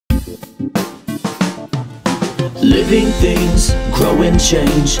Living things grow and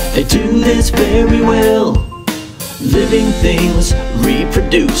change, they do this very well. Living things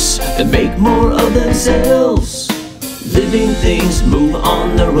reproduce and make more of themselves. Living things move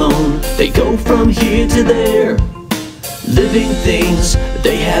on their own, they go from here to there. Living things,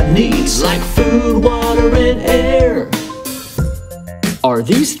 they have needs like food, water, and air. Are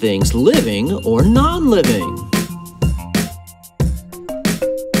these things living or non-living?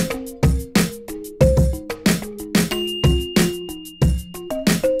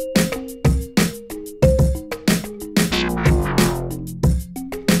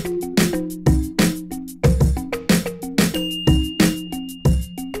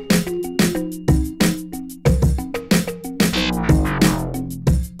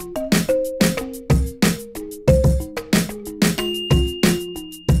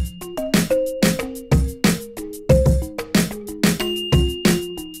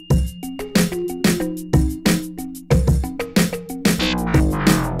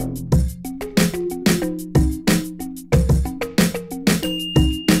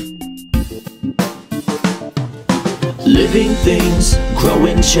 Living things grow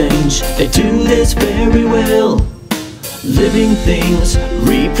and change, they do this very well. Living things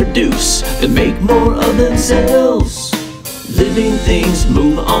reproduce and make more of themselves. Living things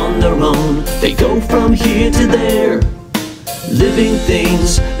move on their own, they go from here to there. Living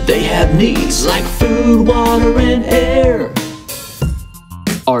things, they have needs like food, water, and air.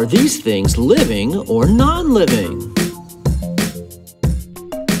 Are these things living or non-living?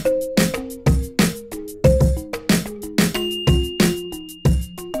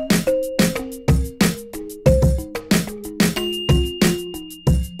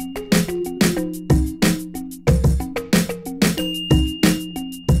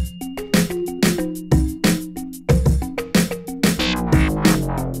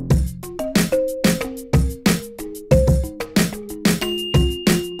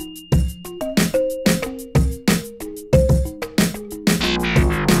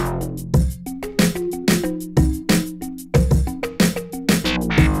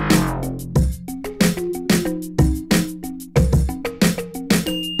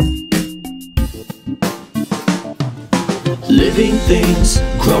 Living things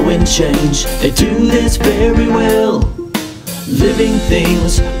grow and change, they do this very well. Living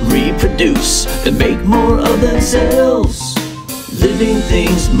things reproduce and make more of themselves. Living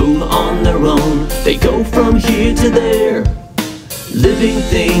things move on their own, they go from here to there. Living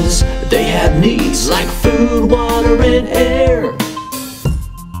things, they have needs like food, water, and air.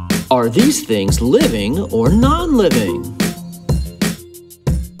 Are these things living or non-living?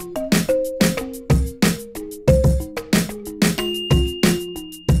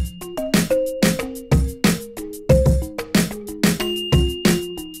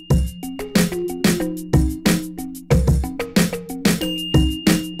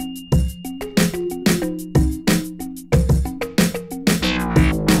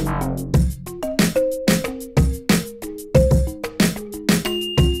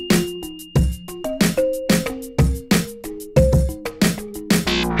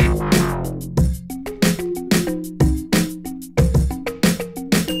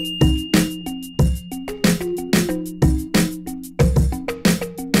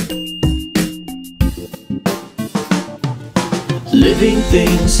 Living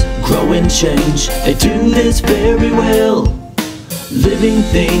things grow and change, they do this very well. Living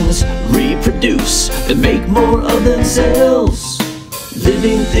things reproduce and make more of themselves.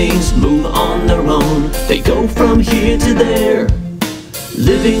 Living things move on their own, they go from here to there.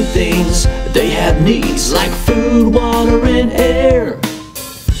 Living things, they have needs like food, water, and air.